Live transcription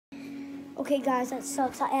Okay, guys, that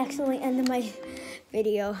sucks. I accidentally ended my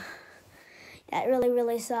video. That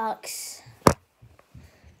really sucks.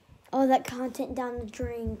 Oh, that content down the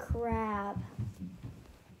drain. Crap.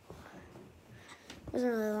 It was a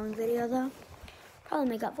really long video, though. Probably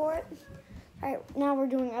make up for it. All right, now we're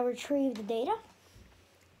doing a retrieve the data.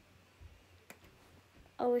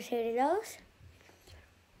 Always hated those.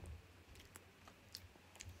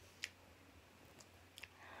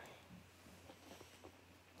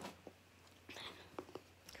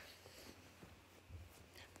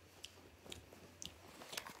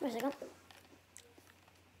 Wait a second.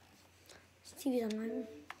 This TV's online.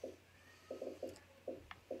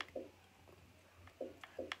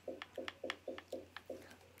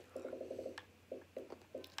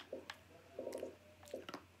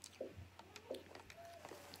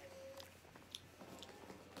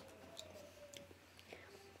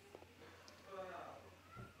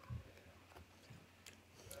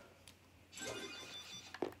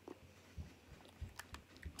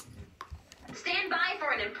 Stand by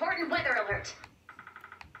for an important weather alert.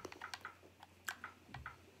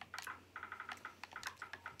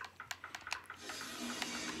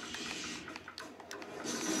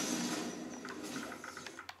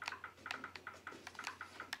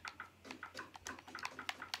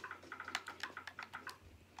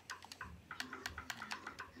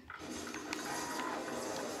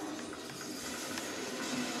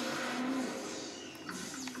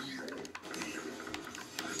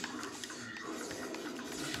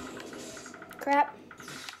 Crap.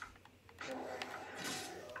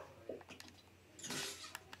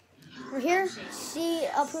 We're here. See,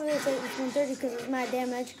 I'll prove it's 130 because it's my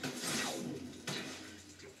damage.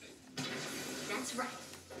 That's right.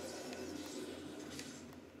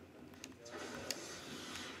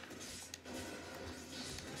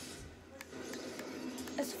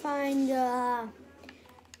 Let's find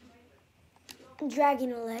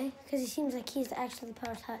Dragon Olay because he seems like he's actually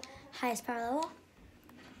the highest power level.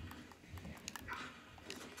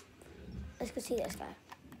 Let's go see this guy.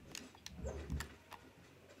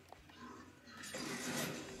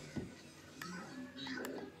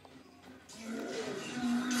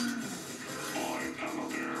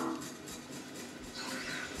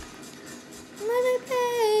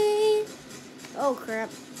 Oh crap.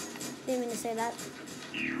 Didn't mean to say that.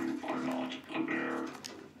 You are not a bear.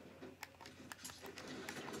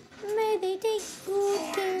 May they take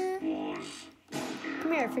good care.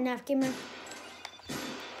 Come here, FNAF gamer.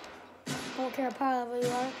 I don't care how power level you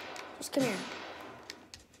are. Just come here.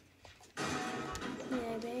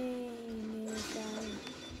 Yeah, baby,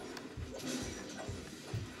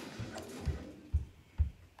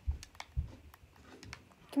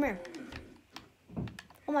 come here.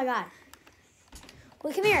 Oh my god.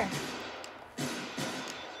 Wait, come here.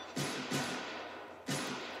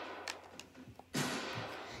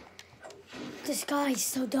 This guy's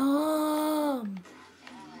so dumb.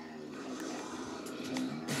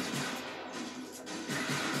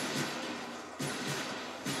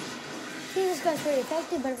 See, this guy's pretty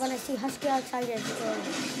effective, but when I see Husky outside, I just go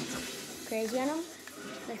crazy on him.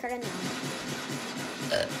 Let's start it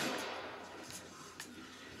now.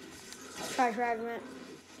 Charge fragment,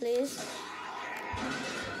 please.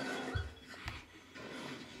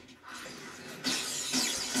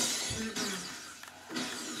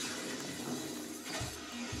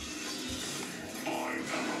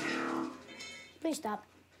 Please stop.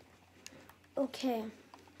 Okay.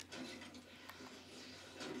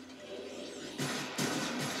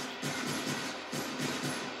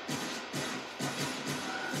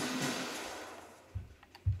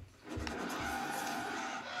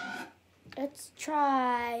 Let's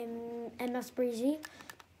try MS Breezy.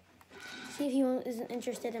 See if he isn't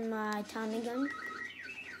interested in my Tommy gun.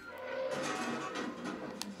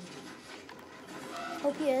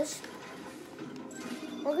 Hope he is.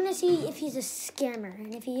 We're gonna see if he's a scammer,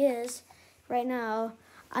 and if he is, right now,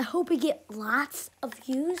 I hope we get lots of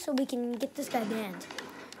views so we can get this guy banned.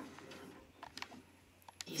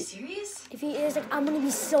 You serious? If he is, like, I'm gonna be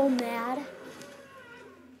so mad.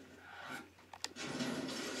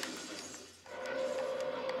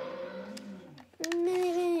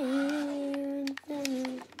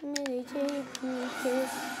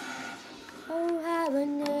 Oh, have a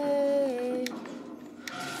name.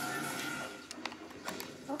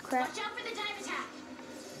 Oh crap. Watch out for the dive attack.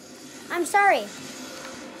 I'm sorry.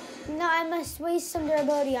 No, I must waste some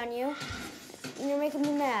durability on you. And you're making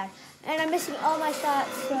me mad. And I'm missing all my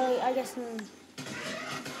shots, so I guess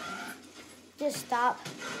just stop.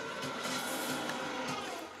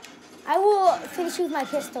 I will finish you with my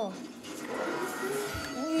pistol.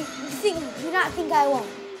 You do not think I won't.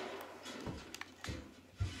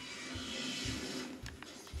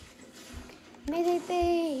 May they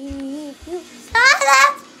be you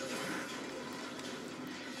silent.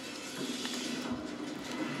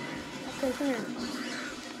 Okay, come here.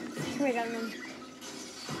 Come here, Donovan.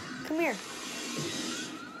 Come here.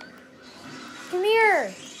 Come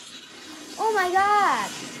here. Oh my God.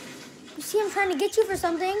 You see, I'm trying to get you for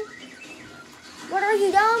something. What are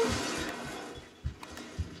you, dumb?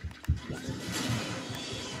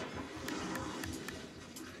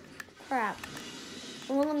 Crap.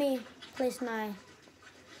 Well, let me place my...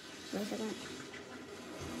 Wait a second.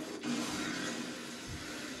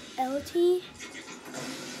 LT.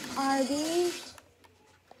 RB.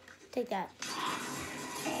 Take that.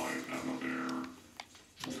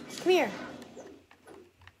 Come here.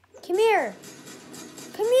 Come here.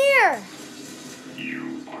 Come here.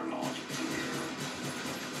 You are not.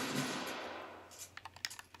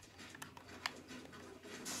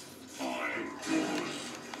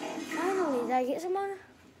 Finally, did I get someone?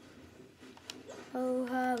 Oh,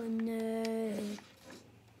 how no.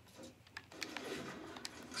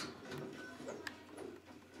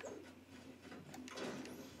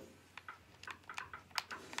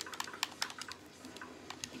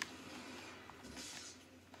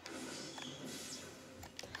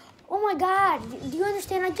 Oh my God, do you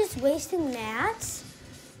understand? I just wasted gnats.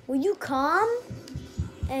 Will you come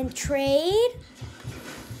and trade?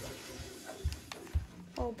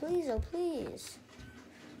 Oh, please, oh, please.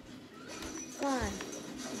 Come on.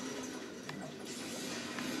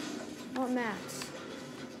 I want mats.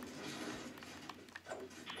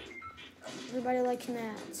 Everybody likes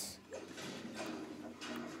gnats.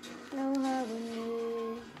 No, haven't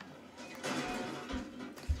you?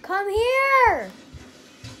 Come here!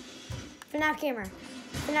 FNAF Gamer.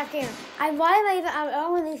 FNAF Gamer. Why am I even... I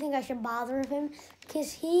don't really think I should bother with him.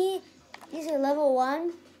 Because he's a level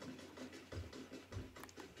 1.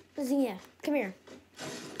 Zinnia, come here.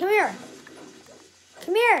 Come here.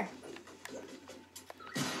 Come here.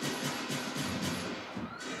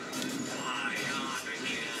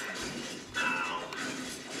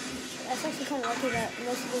 That's actually kind of lucky that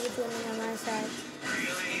most of the people are on my side.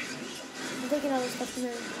 I'm taking all this stuff from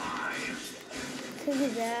him. Could be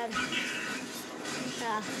bad.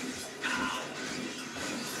 Yeah.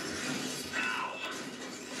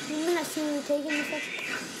 You may not see me taking this stuff.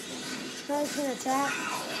 Now he's gonna attack.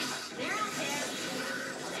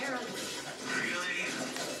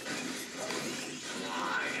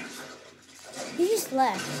 He just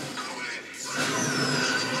left.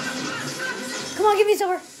 Come on, give me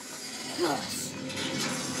silver. Yes.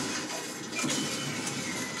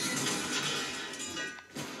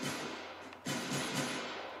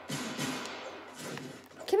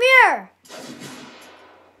 Come here.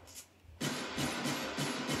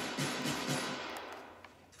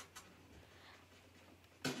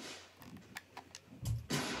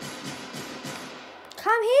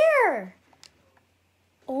 Come here.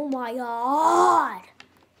 Oh my God.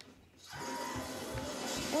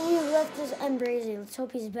 And we left this Embrazy. Let's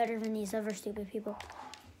hope he's better than these other stupid people.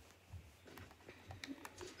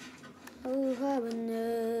 Oh, heaven.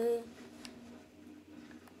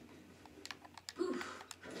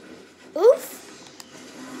 Oof.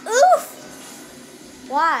 Oof.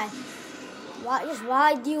 Why? Why? Just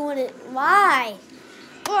why do you want it? Why?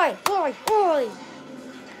 Oi, oi, oi.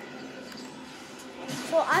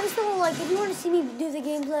 So I'm still like, if you want to see me do the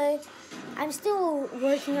gameplay, I'm still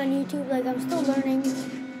working on YouTube. Like I'm still learning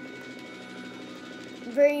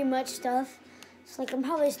very much stuff. So like I'm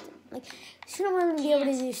probably like soon I'm going to be able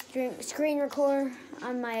to do screen record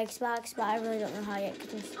on my Xbox, but I really don't know how yet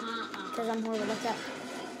because I'm horrible like that.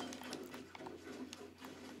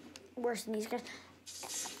 Worse than these guys.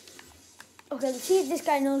 Okay, let's see if this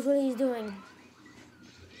guy knows what he's doing.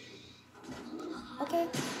 Okay.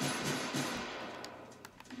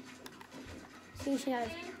 See if she knows.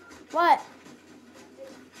 What?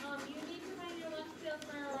 You need to find your left skill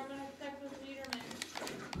for I'm gonna check with Leaderman.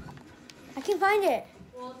 I can find it.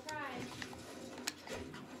 We'll try.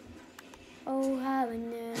 Oh, how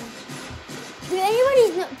no. Do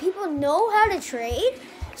anybody people know how to trade?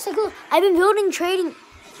 It's like, look, I've been building trading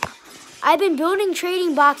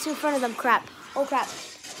box in front of them. Crap. Oh crap.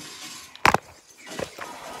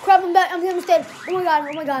 Crap, I'm back. I'm dead. Oh my God.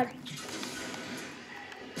 Oh my God.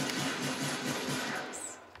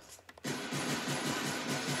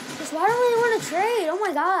 Why don't they want to trade? Oh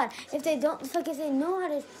my God. If they don't, it's like if they know how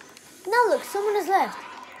to. No, look, someone has left.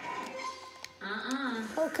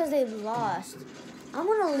 Oh, because they've lost. I'm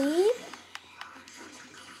going to leave.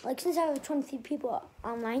 Like, since I have 23 people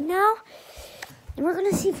online now. And we're going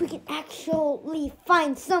to see if we can actually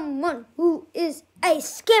find someone who is a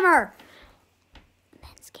scammer. And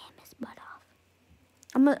then scam his butt off.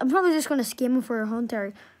 I'm probably just gonna skim him for a whole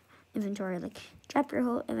entire inventory. Like, trap your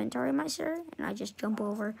whole inventory, my sir. And I just jump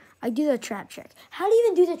over. I do the trap trick. How do you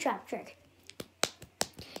even do the trap trick?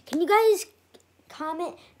 Can you guys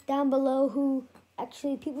comment down below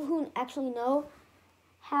people who actually know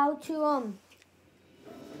how to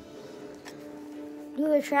do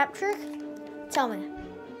the trap trick? Tell me.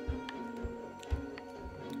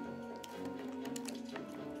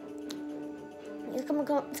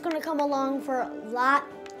 It's gonna come along for a lot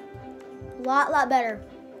better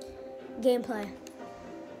gameplay.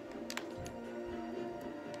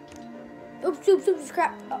 Oops,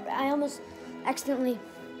 crap. I almost accidentally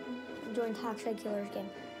joined Toxic Killer's game.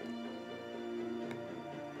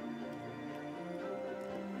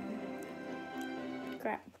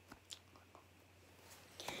 Crap.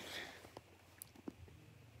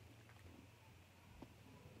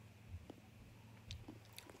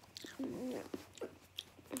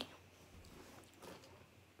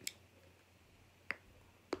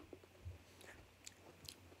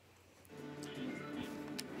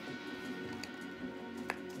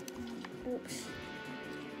 Oops.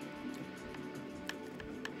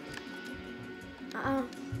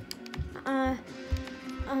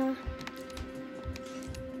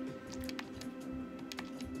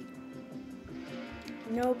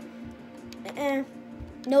 Nope.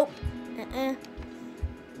 Nope.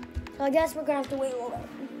 So I guess we're gonna have to wait a little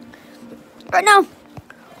bit. Right now,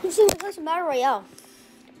 let's see what's the Battle Royale.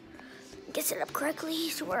 Get it up correctly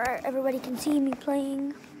so where everybody can see me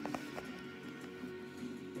playing.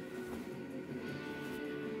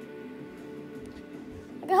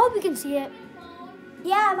 I hope you can see it.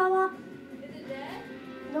 Yeah, Mama. Is it dead?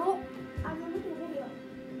 Nope. I'm making a video.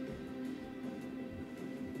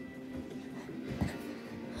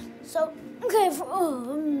 So, okay,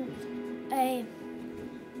 okay,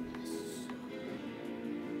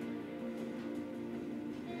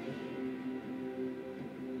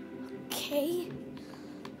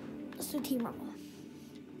 let's do Team Rumble.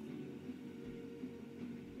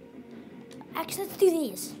 Actually, let's do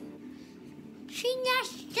these.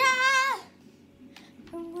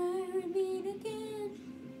 From where we meet again.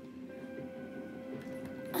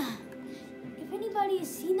 If anybody's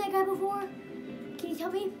seen that guy before, can you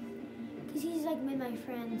tell me? Because he's like been my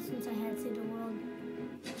friend since I had Save the World.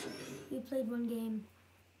 We played one game.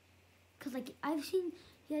 Because like I've seen,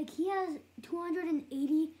 he has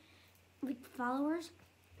 280 followers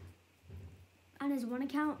on his one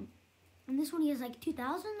account. And this one he has like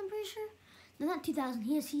 2,000, I'm pretty sure. No, not 2,000.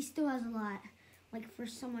 He still has a lot. Like for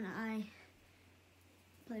someone I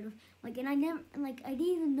played with. Like, and I didn't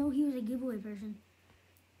even know he was a giveaway person.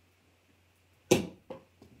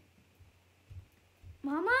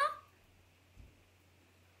 Mama?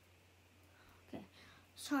 Okay.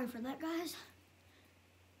 Sorry for that, guys.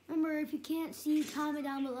 Remember, if you can't see, comment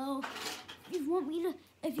down below. If you want me to,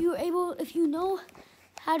 if you know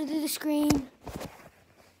how to do the screen,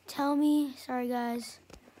 tell me. Sorry, guys.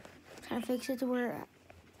 I'm trying to fix it to where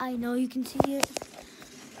I know you can see it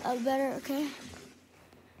better, okay?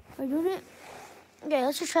 Are we doing it? Okay,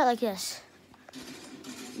 let's just try it like this.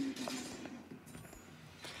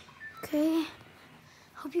 Okay.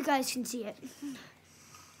 Hope you guys can see it.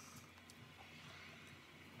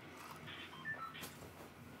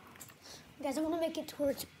 Guys, I want to make it to where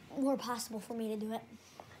it's more possible for me to do it.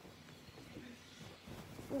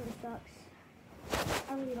 It really sucks.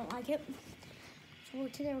 I really don't like it. So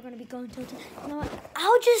today we're going to be going to... You know what?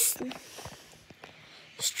 I'll just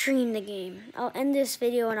stream the game. I'll end this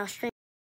video and I'll stream.